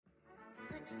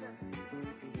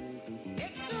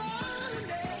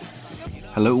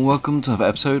Hello and welcome to another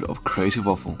episode of Creative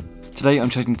Waffle. Today I'm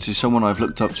chatting to someone I've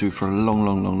looked up to for a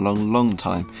long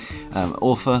time.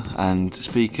 Author and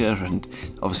speaker and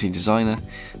obviously designer,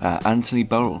 Anthony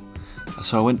Burrell.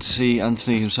 So I went to see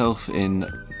Anthony himself in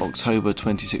October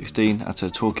 2016 at a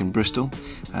talk in Bristol.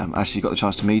 Actually got the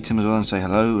chance to meet him as well and say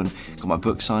hello, and got my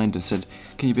book signed and said,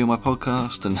 can you be on my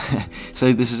podcast? And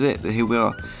so this is it, here we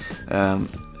are.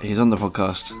 He's on the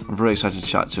podcast. I'm very excited to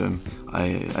chat to him.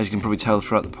 As you can probably tell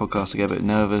throughout the podcast, I get a bit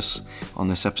nervous on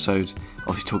this episode.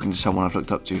 Obviously talking to someone I've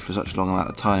looked up to for such a long amount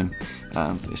of time,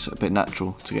 it's a bit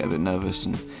natural to get a bit nervous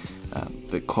and a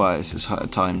bit quiet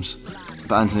at times.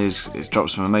 But Anthony has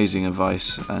dropped some amazing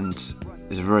advice and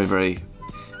is a very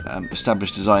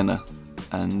established designer,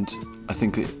 and I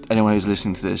think that anyone who's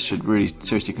listening to this should really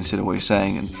seriously consider what he's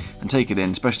saying and take it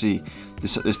in, especially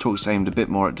this talk's aimed a bit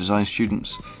more at design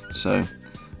students, so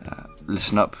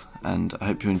listen up, and I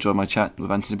hope you enjoy my chat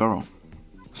with Anthony Burrell.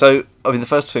 So, I mean, the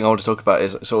first thing I want to talk about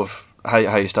is sort of how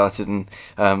you started, and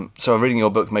so reading your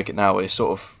book, Make It Now, is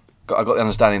sort of I got the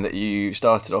understanding that you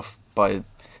started off by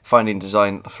finding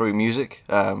design through music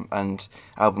and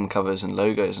album covers and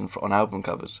logos and on album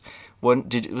covers.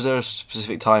 Was there a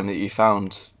specific time that you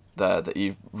found that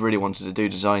you really wanted to do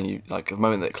design? Like a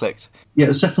moment that clicked? Yeah, it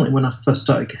was definitely when I first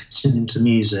started getting into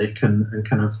music and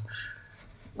kind of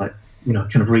like,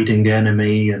 kind of reading The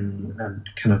Enemy and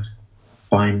kind of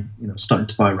buying, starting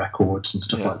to buy records and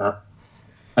stuff like that.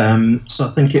 So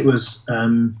I think it was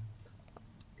in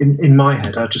my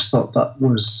head, I just thought that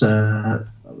was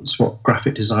what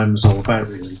graphic design was all about,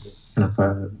 really. Kind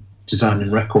of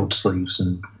designing record sleeves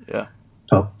and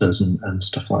posters and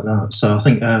stuff like that. So I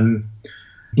think I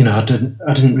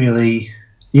didn't really.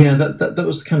 Yeah, that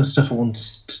was the kind of stuff I wanted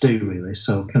to do, really.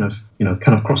 So kind of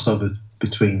crossover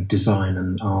between design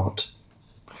and art.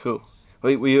 Cool.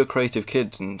 Were you a creative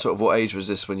kid, and sort of what age was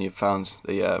this when you found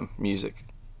the music?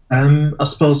 I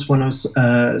suppose when I was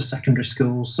secondary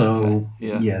school, so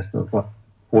so like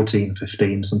 14,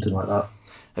 15, something like that.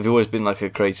 Have you always been like a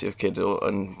creative kid,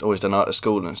 and always done art at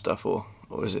school and stuff, or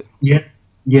is it? Yeah.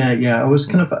 I was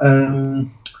kind of I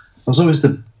was always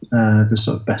the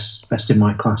sort of best in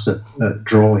my class at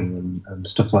drawing and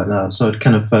stuff like that. So I'd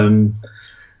kind of I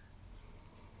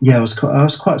was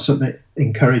quite sort of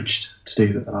encouraged to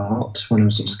do art when I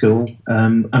was at school,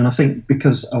 and I think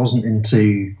because I wasn't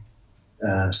into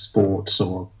sports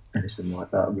or anything like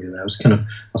that, really, I spent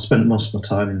most of my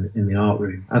time in the art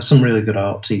room. I had some really good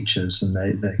art teachers, and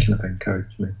they kind of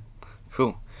encouraged me.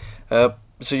 Cool. So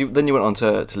then you went on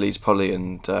to Leeds Poly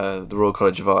and the Royal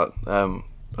College of Art. I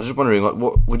was just wondering,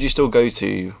 what would you still go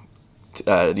to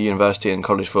the university and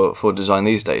college for design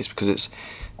these days? Because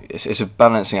it's a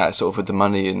balancing act sort of with the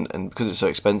money and because it's so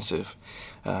expensive.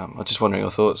 I'm just wondering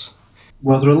your thoughts.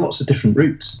 Well, there are lots of different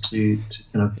routes to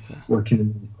kind of working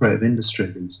in the creative industry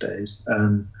these days,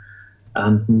 and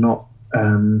not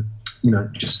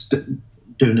just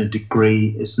doing a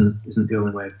degree isn't the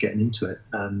only way of getting into it.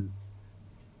 I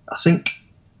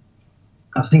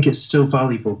think it's still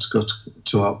valuable to go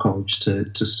to art college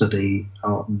to study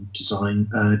art and design.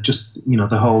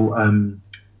 The whole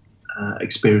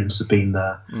experience of being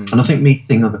there, and I think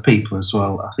meeting other people as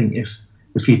well. I think if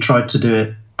you tried to do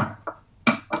it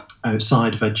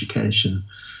outside of education,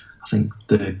 I think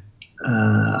that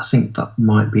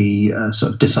might be a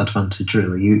sort of disadvantage.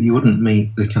 Really, you wouldn't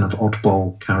meet the kind of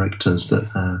oddball characters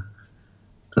that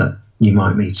you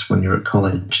might meet when you're at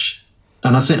college.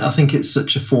 And I think it's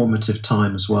such a formative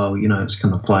time as well. It's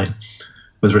kind of like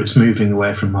whether it's moving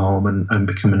away from home and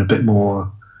becoming a bit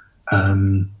more,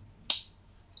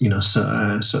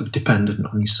 sort of dependent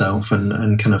on yourself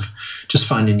and kind of just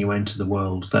finding your way into the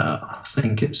world. That I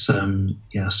think it's, I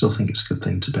still think it's a good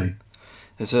thing to do.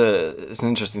 It's an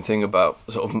interesting thing about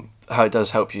sort of how it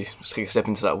does help you take a step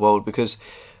into that world, because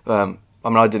I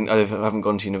haven't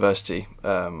gone to university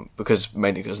mainly because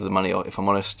of the money, if I'm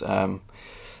honest.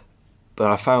 But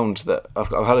I found that I've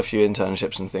had a few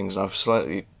internships and things, and I've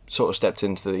slightly sort of stepped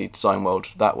into the design world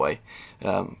that way.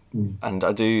 And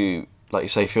I do, like you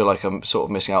say, feel like I'm sort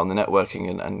of missing out on the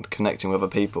networking and connecting with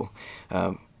other people.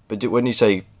 But when you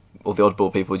say all the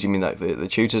oddball people, do you mean like the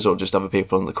tutors or just other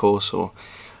people on the course, or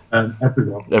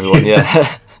everyone? Everyone,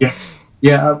 yeah.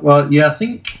 yeah. Well, yeah. I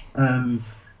think, I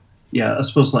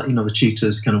suppose like the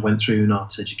tutors kind of went through an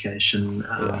art education,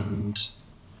 and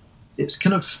it's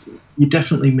kind of, you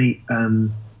definitely meet. I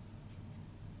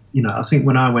think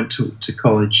when I went to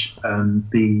college,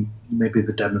 maybe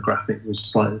the demographic was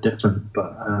slightly different,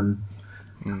 but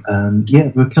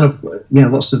we're kind of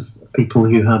lots of people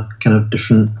who had kind of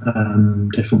different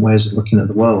ways of looking at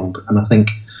the world, and I think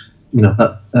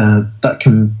that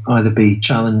can either be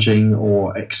challenging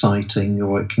or exciting,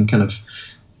 or it can kind of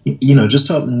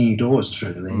just open new doors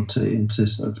really into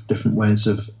sort of different ways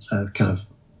of kind of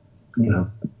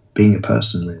being a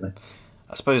person really.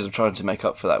 I suppose I'm trying to make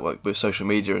up for that work with social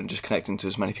media and just connecting to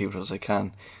as many people as I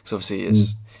can, because obviously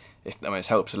it's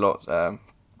helped a lot.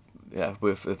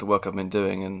 With the work I've been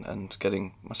doing and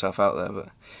getting myself out there.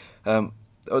 But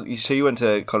so you went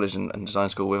to college and design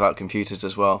school without computers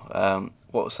as well.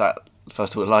 What was that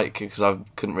first of all like? Because I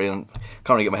can't really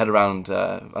get my head around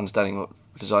understanding what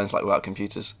design's like without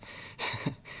computers.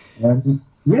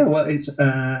 Yeah, well, it's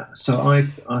so I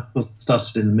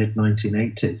started in the mid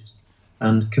 1980s,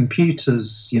 and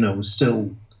computers, was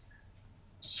still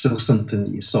something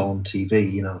that you saw on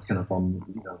TV, kind of on,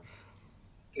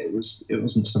 it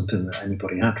wasn't something that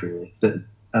anybody had really.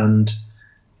 And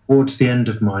towards the end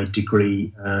of my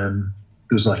degree, there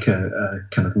was like a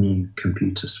kind of new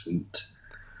computer suite,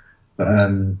 but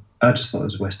I just thought it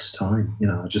was a waste of time.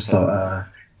 I just thought,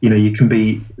 you can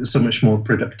be so much more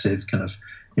productive, kind of,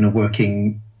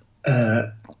 working,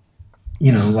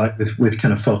 like with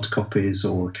kind of photocopies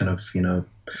or kind of,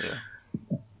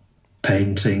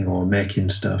 painting or making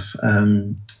stuff.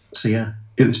 So yeah,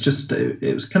 it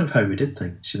was kind of how we did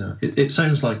things. It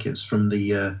sounds like it's from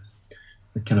the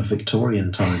kind of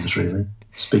Victorian times, really.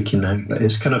 Speaking now, but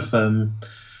it's kind of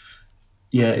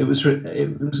it was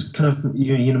kind of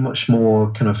much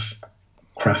more kind of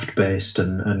craft based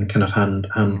and kind of hand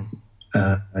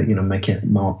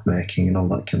mark making and all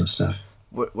that kind of stuff.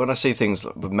 When I see things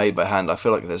made by hand, I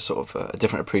feel like there's sort of a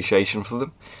different appreciation for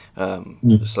them.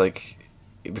 It's like,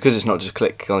 because it's not just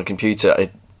click on a computer,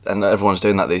 and everyone's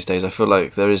doing that these days. I feel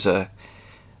like there is a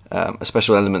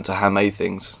special element to handmade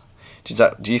things.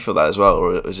 Do you feel that as well,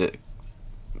 or is it?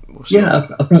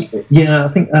 I think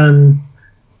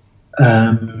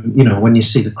when you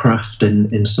see the craft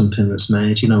in something that's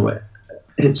made,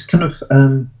 it's kind of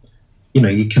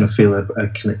you kind of feel a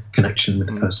connection with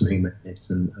the person who made it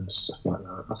and stuff like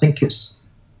that. I think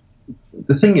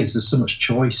the thing is, there's so much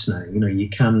choice now. You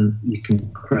can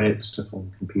create stuff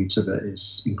on a computer that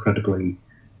is incredibly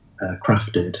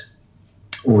crafted,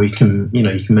 or you can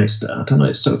make stuff. I don't know.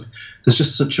 It's sort of, there's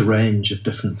just such a range of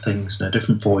different things now,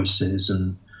 different voices,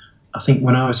 and I think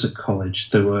when I was at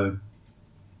college, there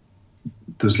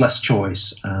was less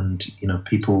choice, and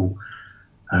people,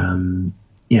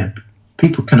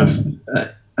 people kind of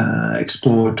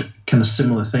explored kind of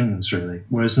similar things really.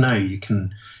 Whereas now you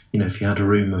can, if you had a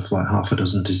room of like half a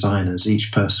dozen designers,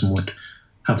 each person would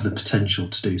have the potential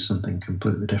to do something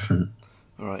completely different.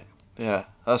 All right. Yeah,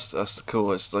 that's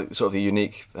cool. It's like sort of a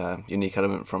unique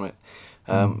element from it.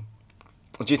 Do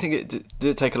you think did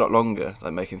it take a lot longer,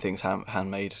 like making things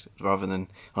handmade rather than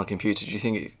on a computer? Do you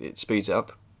think it speeds it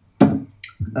up?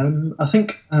 I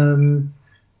think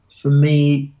for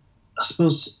me, I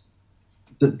suppose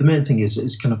the main thing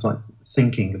is kind of like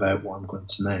thinking about what I'm going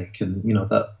to make, and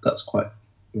that's quite,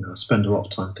 I spend a lot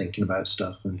of time thinking about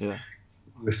stuff and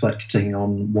reflecting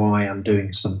on why I'm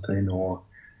doing something, or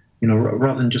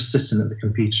rather than just sitting at the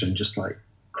computer and just like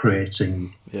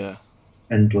creating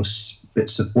endless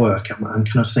bits of work. I'm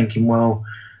kind of thinking, well,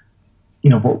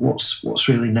 what's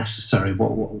really necessary?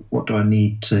 What do I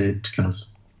need to kind of,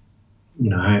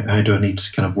 how do I need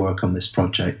to kind of work on this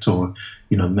project, or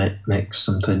make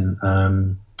something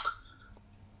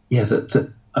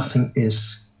that I think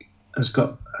has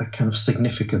got a kind of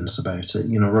significance about it,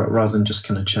 rather than just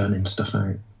kind of churning stuff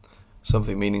out.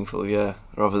 Something meaningful,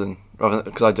 rather than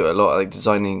because I do it a lot, like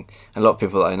designing. A lot of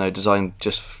people that I know design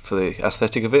just for the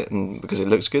aesthetic of it and because it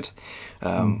looks good,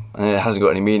 and it hasn't got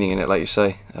any meaning in it, like you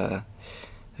say.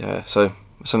 So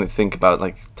something to think about,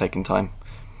 like taking time.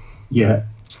 Yeah,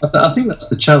 I think that's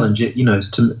the challenge.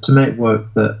 Is to make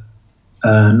work that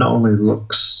not only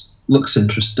looks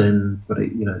interesting, but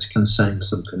it's kind of saying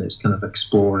something. It's kind of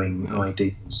exploring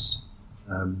ideas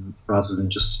rather than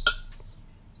just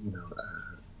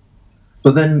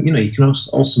but then you can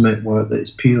also make work that is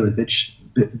purely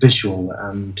visual,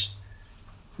 and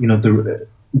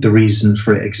the reason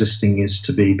for it existing is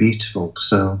to be beautiful.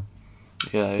 So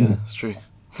it's true.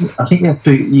 I think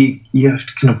you have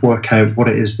to kind of work out what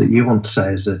it is that you want to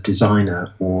say as a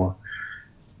designer, or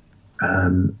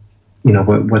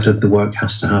whether the work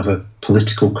has to have a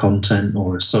political content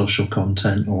or a social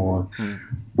content, or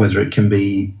whether it can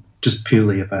be just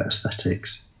purely about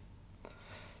aesthetics.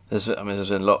 There's been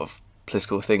a lot of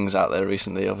political things out there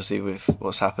recently, obviously with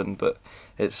what's happened, but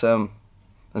it's and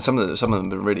some of them have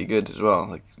been really good as well,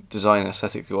 like design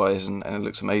aesthetic wise, and it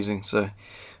looks amazing. So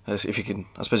if you can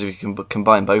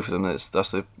combine both of them, that's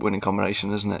the winning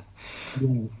combination, isn't it?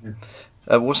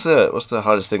 Yeah. What's the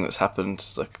hardest thing that's happened,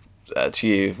 like to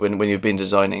you when you've been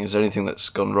designing? Is there anything that's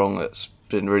gone wrong that's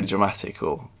been really dramatic,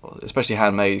 or especially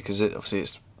handmade, because obviously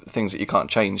it's things that you can't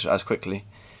change as quickly?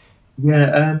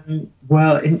 Yeah,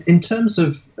 well, in terms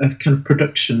of kind of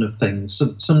production of things,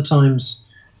 sometimes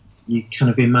you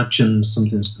kind of imagine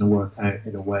something's going to work out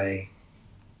in a way,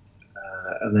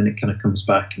 and then it kind of comes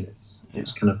back and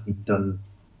it's kind of been done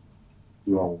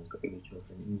wrong. And you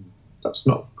think, that's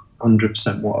not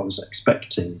 100% what I was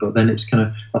expecting. But then it's kind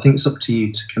of, I think it's up to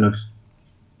you to kind of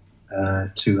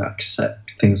to accept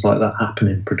things like that happen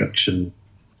in production.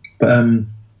 But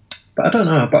I don't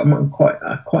know. But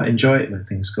I quite enjoy it when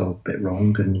things go a bit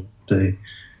wrong and do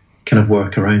kind of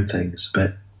work around things a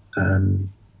bit.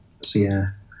 So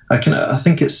yeah, I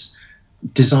think it's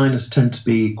designers tend to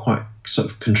be quite sort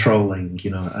of controlling,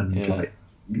 and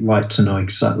like to know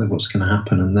exactly what's going to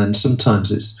happen. And then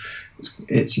sometimes it's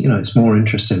more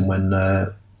interesting when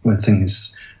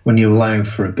you allow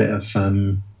for a bit of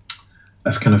kind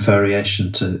of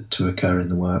variation to occur in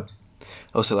the work.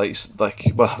 Also, like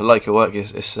your work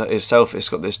itself, it's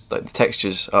got this, like, the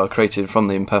textures are created from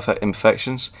the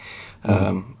imperfections,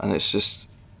 and it's just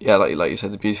like you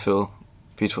said, the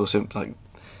beautiful simple, like,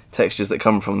 textures that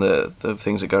come from the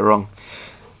things that go wrong.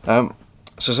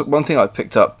 So one thing I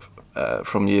picked up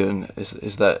from you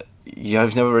is that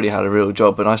you've never really had a real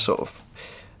job, and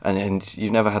and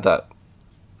you've never had that.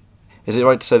 Is it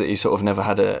right to say that you sort of never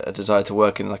had a desire to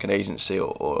work in like an agency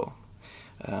or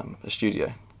a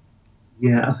studio?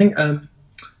 Yeah, I think I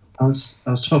was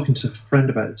talking to a friend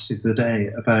about this the other day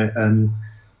about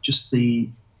just the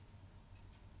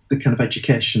kind of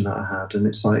education that I had, and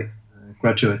it's like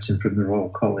graduating from the Royal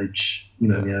College, in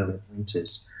the early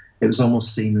 90s. It was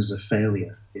almost seen as a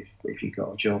failure if you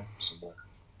got a job somewhere.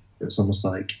 It was almost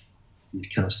like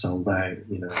you'd kind of sold out,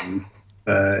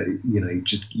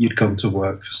 you'd come to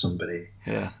work for somebody.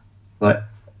 Yeah. Like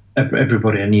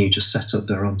everybody I knew just set up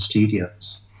their own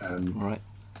studios. Right.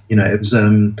 It was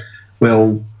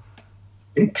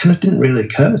it kind of didn't really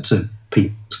occur to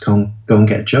people to go and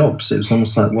get jobs. It was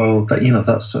almost like, well,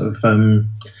 that's sort of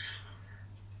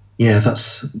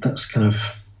that's kind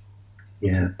of,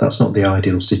 that's not the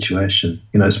ideal situation.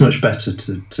 It's much better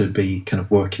to be kind of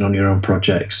working on your own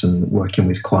projects and working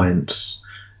with clients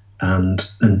and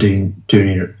doing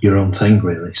your own thing,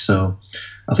 really. So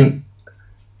I think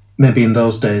maybe in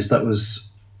those days that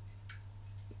was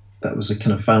a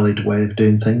kind of valid way of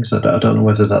doing things. I don't know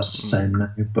whether that's the same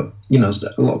now, but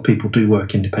a lot of people do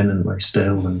work independently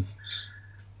still. And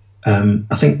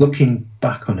I think looking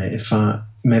back on it, if I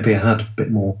had a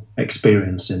bit more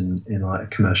experience in like a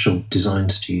commercial design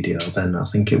studio, then I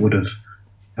think it would have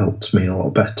helped me a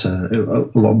lot better,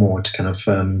 a lot more to kind of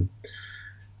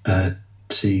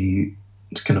to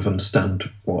kind of understand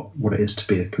what it is to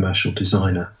be a commercial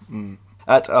designer.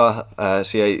 At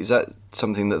RCA, is that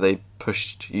something that they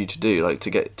pushed you to do, like to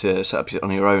get to set up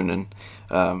on your own? And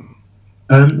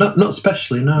not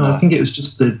especially. No, I think it was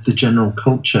just the general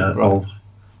culture of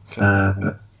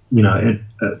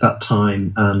at that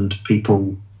time, and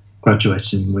people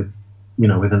graduating with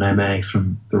an MA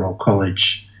from the Royal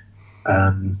College.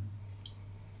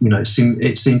 It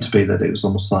seemed to be that it was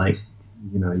almost like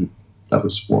that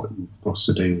was what you were supposed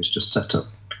to do, was just set up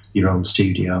your own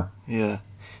studio. Yeah.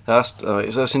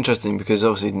 That's interesting, because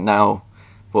obviously now,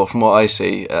 well, from what I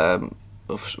see, of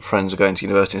friends are going to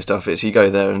university and stuff, it's you go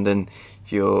there and then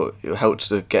you're helped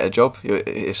to get a job.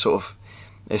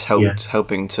 It's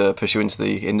helping to push you into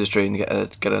the industry and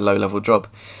get a low level job,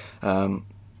 and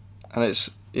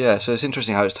so it's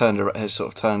interesting how it's sort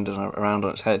of turned around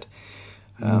on its head.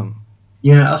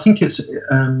 I think it's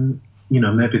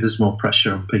maybe there's more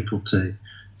pressure on people to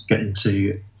get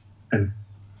into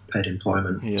paid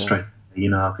employment straight.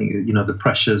 I think the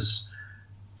pressures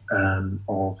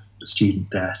of student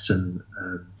debt and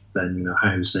then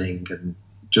housing and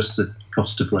just the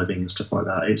cost of living and stuff like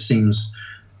that. It seems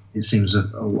a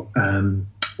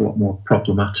lot more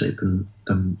problematic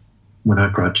than when I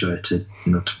graduated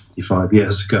 25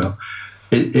 years ago.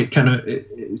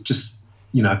 It just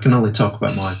I can only talk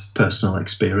about my personal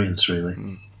experience, really.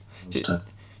 Did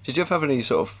you ever have any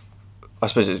sort of, I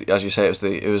suppose, as you say,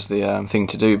 it was the thing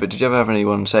to do, but did you ever have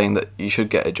anyone saying that you should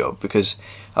get a job? Because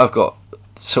I've got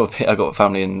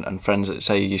family and friends that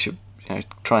say you should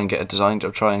try and get a design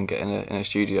job, try and get in a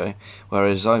studio,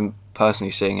 whereas I'm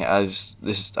personally seeing it as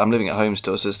I'm living at home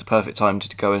still, so it's the perfect time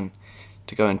to go and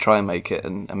try and make it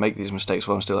and make these mistakes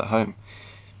while I'm still at home.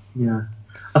 Yeah,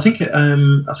 I think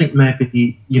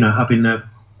maybe having a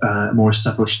more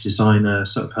established designer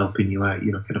sort of helping you out,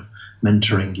 kind of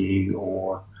mentoring you,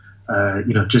 or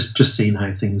just seeing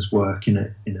how things work in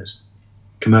a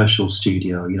commercial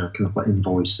studio, kind of like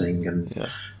invoicing and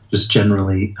just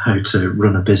generally how to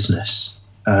run a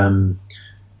business.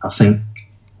 I think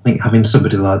having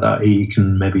somebody like that who you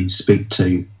can maybe speak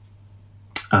to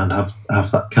and have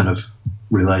that kind of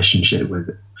relationship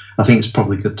with, I think it's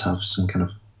probably good to have some kind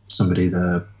of somebody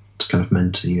there to kind of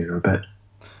mentor you a bit.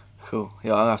 Cool.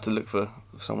 Yeah, I'll have to look for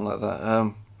someone like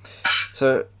that.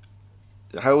 So,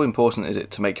 how important is it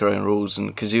to make your own rules? And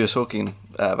because you were talking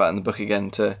about in the book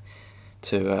again to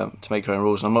make your own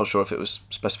rules, and I'm not sure if it was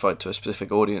specified to a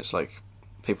specific audience, like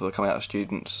people that are coming out of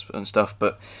students and stuff.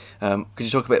 But could you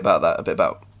talk a bit about that, a bit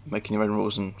about making your own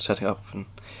rules and setting up? And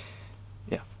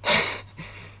yeah,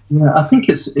 yeah, I think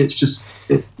it's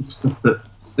stuff that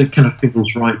kind of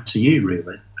feels right to you,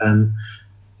 really. And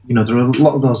there are a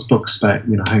lot of those books about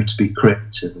how to be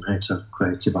creative and how to have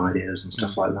creative ideas and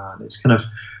stuff like that. And it's kind of,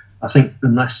 I think,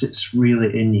 unless it's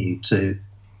really in you to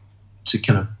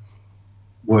kind of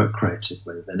work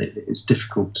creatively, then it's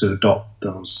difficult to adopt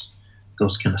those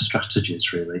kind of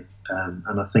strategies, really.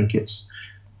 And I think you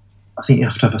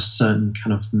have to have a certain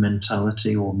kind of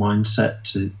mentality or mindset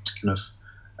to kind of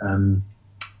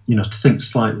to think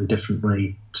slightly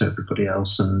differently to everybody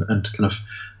else and to kind of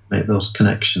make those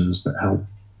connections that help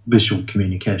visual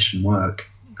communication work.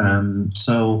 But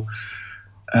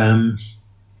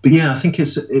yeah, I think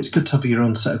it's good to have your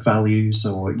own set of values,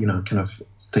 or kind of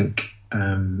think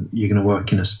you're going to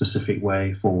work in a specific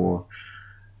way for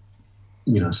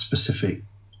specific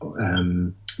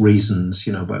reasons.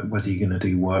 Whether you're going to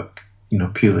do work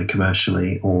purely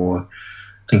commercially, or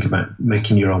think about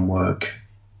making your own work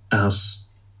as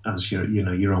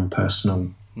your own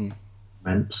personal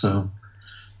event. So,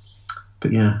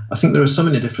 but yeah, I think there are so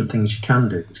many different things you can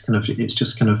do. It's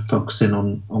just kind of focusing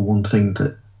on one thing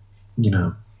that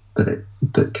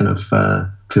that kind of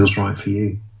feels right for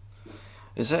you.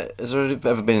 Has there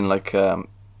ever been like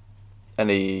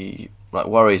any like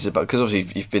worries about, because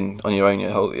obviously you've been on your own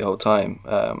your whole time,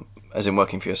 as in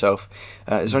working for yourself.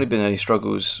 Has there only been any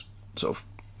struggles, sort of,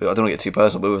 I don't want to get too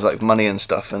personal, but with like money and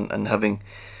stuff, and having,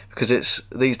 because it's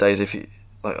these days, if you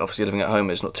like, obviously living at home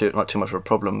is not too much of a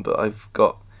problem, but I've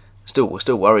got still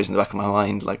worries in the back of my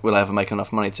mind, like, will I ever make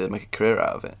enough money to make a career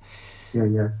out of it?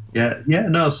 Yeah.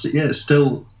 No, it's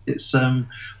still,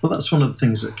 well, that's one of the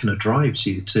things that kind of drives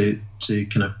you to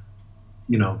kind of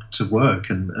to work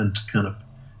and to kind of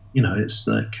it's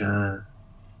like and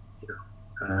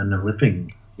a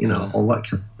living, all that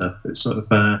kind of stuff. It's sort of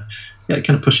it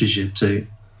kind of pushes you to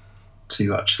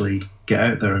actually get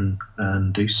out there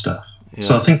and do stuff. Yeah.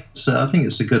 So I think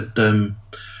it's a good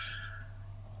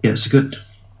it's a good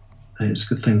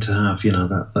thing to have,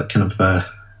 that kind of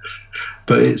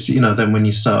but it's then when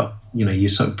you start you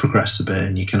sort of progress a bit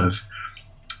and you kind of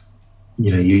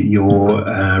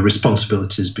your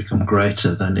responsibilities become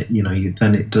greater, then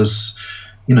it does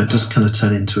kind of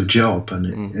turn into a job,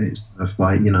 and it's sort of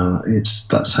like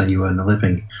that's how you earn a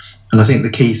living. And I think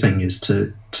the key thing is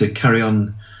to carry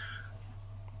on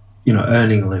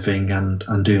earning a living and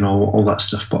doing all that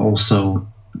stuff, but also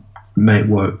make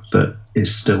work that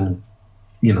is still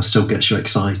gets you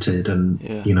excited and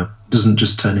doesn't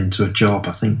just turn into a job.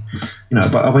 I think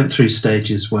but I went through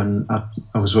stages when I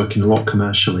was working a lot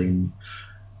commercially, and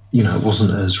it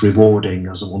wasn't as rewarding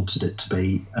as I wanted it to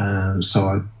be, so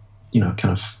I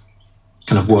kind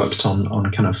of worked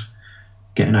on kind of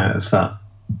getting out of that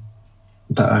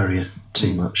area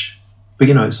too much. But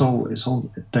it's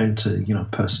all down to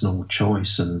personal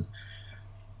choice, and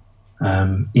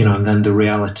and then the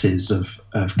realities of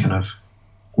kind of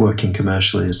working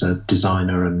commercially as a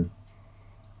designer, and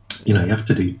you have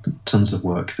to do tons of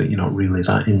work that you're not really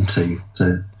that into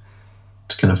to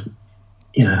kind of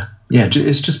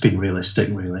it's just being realistic,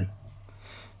 really.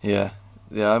 Yeah.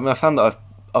 I mean, I found that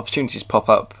opportunities pop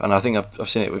up, and I think I've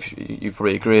seen it with you. You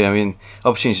probably agree. I mean,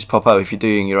 opportunities pop up if you're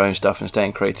doing your own stuff and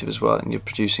staying creative as well, and you're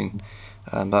producing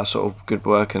that sort of good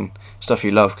work and stuff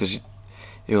you love, because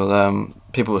you'll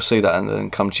people will see that and then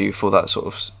come to you for that sort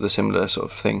of the similar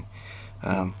sort of thing.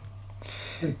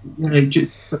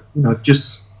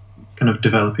 Just kind of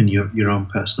developing your own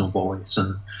personal voice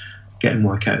and getting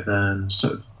work out there, and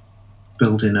sort of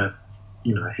building a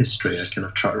history, a kind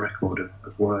of track record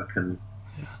of work, and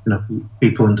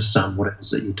people understand what it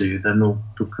is that you do, then they'll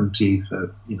come to you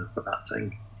for for that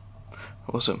thing.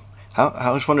 Awesome. I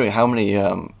was wondering how many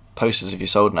posters have you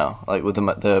sold now? Like with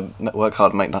the work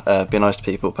hard, be nice to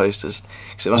people posters,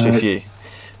 because it must be a few.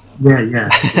 Yeah,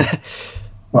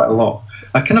 quite a lot.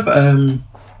 I kind of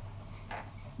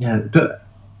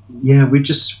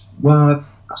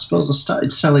I suppose I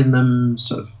started selling them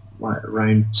sort of like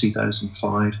around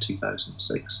 2005,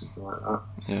 2006, something like that.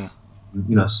 Yeah.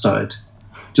 Started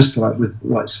just like with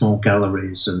like small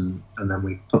galleries, and then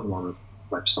we put them on a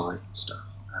website and stuff.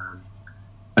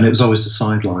 and it was always the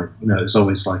sideline. It was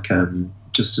always like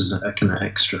just as a kind of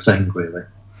extra thing, really,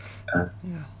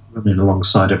 running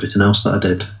alongside everything else that I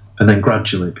did, and then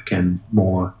gradually it became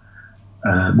more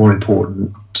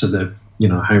important to the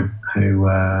how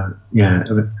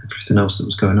everything else that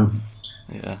was going on.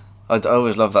 Yeah, I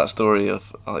always love that story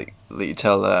of like that you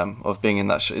tell of being in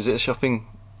that. Is it a shopping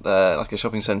like a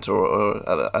shopping centre or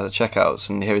at a checkouts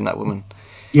and hearing that woman?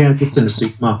 Yeah, just in a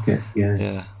supermarket.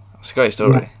 Yeah, it's a great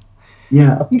story.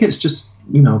 Yeah, I think it's just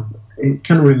it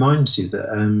kind of reminds you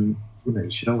that you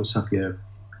should always have your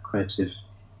creative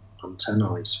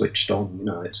antennae switched on.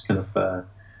 It's kind of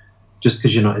just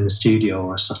because you're not in the studio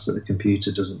or sat at the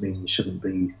computer doesn't mean you shouldn't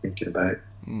be thinking about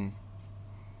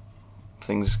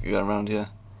things going around. Yeah.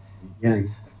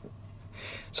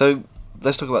 So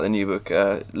let's talk about the new book,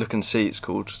 Look and See. It's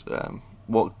called.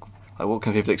 What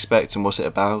can people expect, and what's it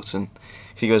about? And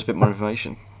can you give us a bit more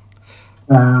information?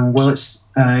 Well, it's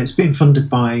being funded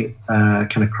by a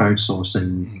kind of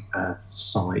crowdsourcing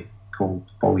site called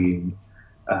Volume,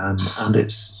 and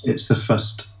it's the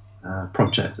first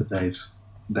project that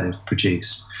they've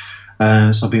produced.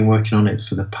 So I've been working on it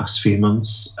for the past few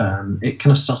months. It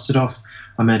kind of started off.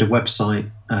 I made a website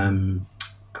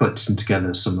collecting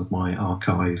together some of my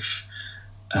archive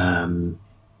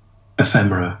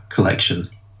ephemera collection.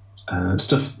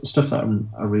 Stuff that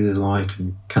I really like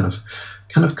and kind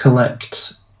of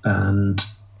collect and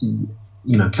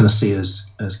kind of see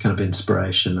as kind of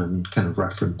inspiration and kind of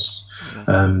reference.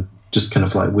 Just kind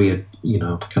of like weird,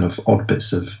 kind of odd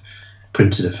bits of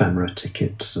printed ephemera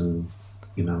tickets and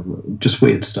just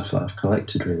weird stuff that I've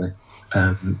collected really.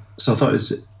 So I thought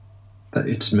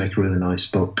it'd make a really nice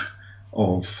book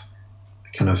of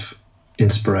kind of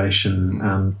inspiration,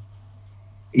 and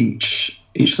each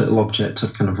little object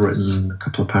I've kind of written a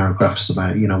couple of paragraphs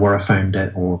about where I found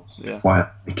it or why I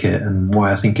like it and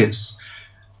why I think it's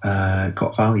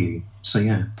got value. So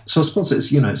I suppose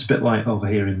it's it's a bit like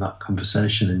overhearing that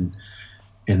conversation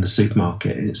in the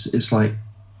supermarket. It's like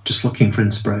just looking for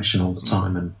inspiration all the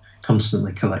time and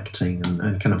constantly collecting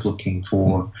and kind of looking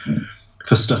for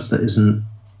stuff that isn't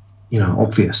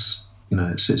obvious.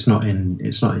 It's not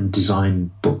in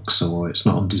design books or it's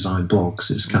not on design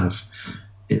blogs.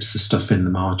 It's the stuff in the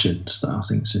margins that I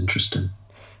think is interesting.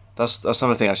 That's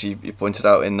another thing actually you pointed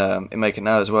out in Make It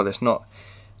Now as well. It's not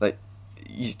like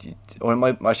or it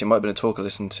might have been a talk I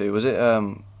listened to. Was it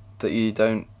that you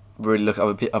don't really look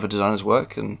at other designers'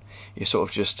 work and you sort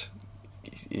of just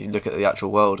you look at the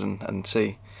actual world and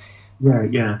see?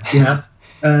 Yeah.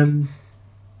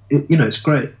 It's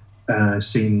great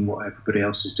seeing what everybody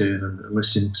else is doing and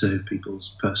listening to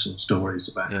people's personal stories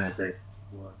about how they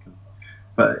work.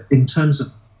 But in terms of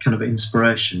kind of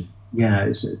inspiration,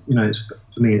 it's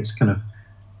for me it's kind of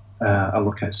I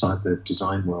look outside the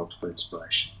design world for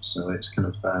inspiration. So it's kind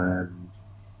of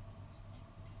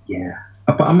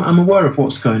but I'm aware of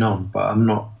what's going on, but I'm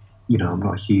not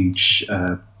a huge.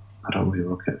 I don't really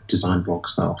look at design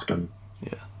blogs that often.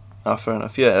 Yeah, fair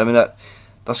enough. Yeah, I mean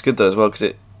that's good though as well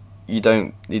because you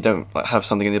don't like have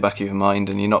something in the back of your mind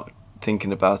and you're not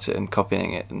thinking about it and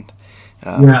copying it and.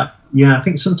 I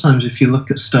think sometimes if you look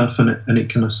at stuff and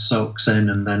it kind of soaks in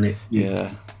and then you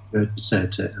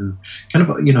regurgitate it and kind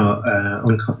of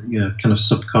kind of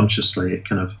subconsciously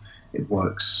it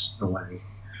works away.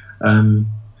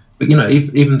 But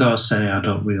even though I say I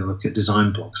don't really look at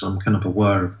design blogs, I'm kind of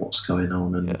aware of what's going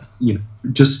on, and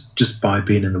just by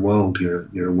being in the world,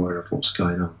 you're aware of what's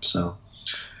going on. So,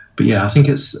 but I think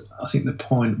the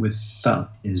point with that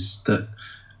is that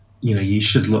you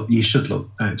should look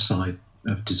outside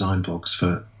of design blogs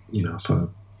for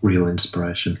real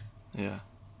inspiration. Yeah.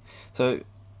 So,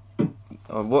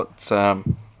 what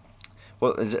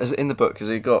is in the book? Has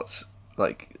it got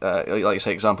like you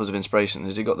say examples of inspiration?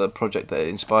 Has it got the project that it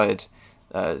inspired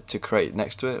to create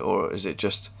next to it, or is it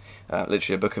just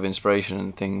literally a book of inspiration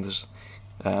and things?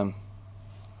 Book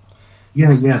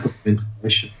of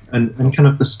inspiration and kind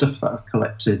of the stuff that I've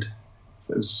collected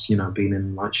has been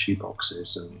in like shoe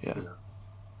boxes and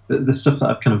the stuff that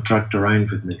I've kind of dragged around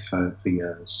with me for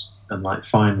years, and like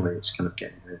finally it's kind of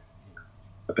getting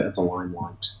a bit of a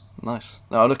limelight. Nice.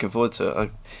 No, I'm looking forward to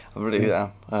it. I really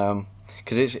am.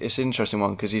 Because it's an interesting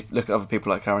one. Because you look at other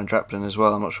people like Aaron Draplin as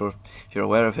well. I'm not sure if you're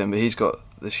aware of him, but he's got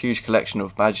this huge collection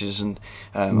of badges and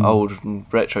old and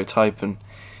retro type, and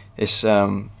it's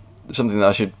something that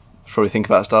I should probably think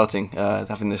about starting,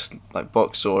 having this like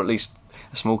box or at least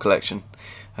a small collection.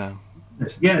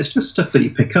 It's just stuff that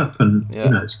you pick up, and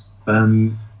it's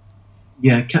kind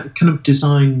of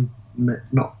design,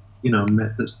 not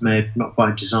that's made not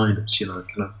by designers,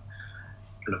 kind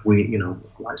of weird,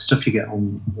 like stuff you get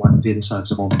on like the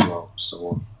insides of envelopes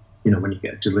or when you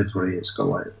get a delivery, it's got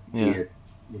like weird,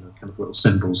 kind of little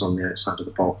symbols on the outside of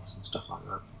the box and stuff like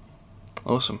that.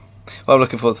 Awesome. Well, I'm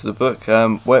looking forward to the book.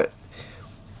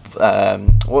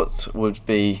 What would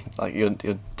be like your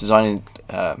designing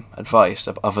advice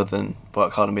other than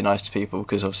work hard and be nice to people?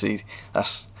 Because obviously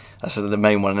that's the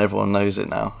main one and everyone knows it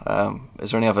now.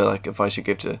 Is there any other like advice you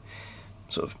give to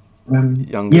sort of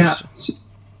youngers?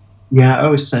 Yeah, I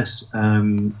always says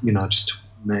just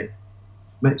make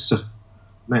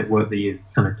work that you're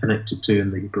kind of connected to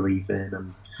and that you believe in,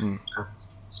 and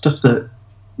stuff that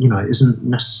isn't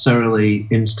necessarily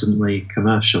instantly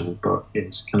commercial, but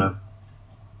it's kind of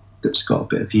that's got a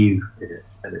bit of you in it,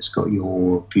 and it's got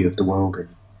your view of the world in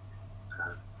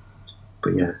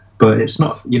it. But it's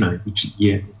not, we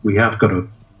have got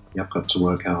to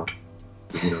work hard.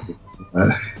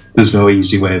 There's no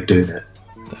easy way of doing it.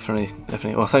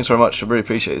 Definitely. Well, thanks very much. I really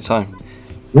appreciate your time.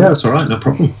 Yeah, that's all right. No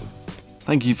problem.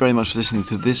 Thank you very much for listening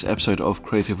to this episode of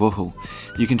Creative Waffle.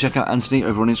 You can check out Anthony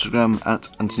over on Instagram at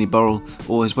Anthony Burrell,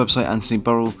 or his website Anthony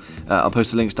Burrell. I'll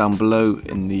post the links down below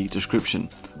in the description.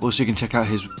 Also, you can check out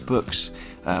his books.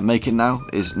 Make It Now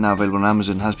is now available on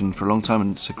Amazon, has been for a long time,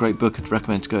 and it's a great book. I'd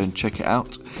recommend to go and check it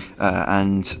out.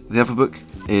 And the other book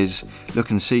is Look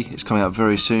and See. It's coming out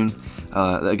very soon.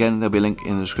 Again, there'll be a link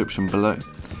in the description below.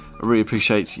 I really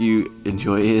appreciate you in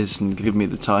your ears and giving me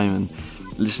the time and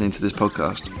listening to this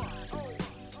podcast.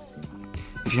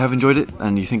 If you have enjoyed it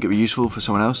and you think it would be useful for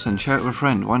someone else, then share it with a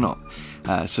friend. Why not?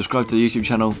 Subscribe to the YouTube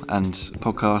channel and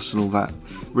podcasts and all that.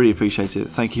 Really appreciate it.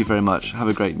 Thank you very much. Have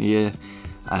a great new year,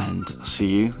 and I'll see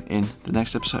you in the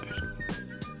next episode.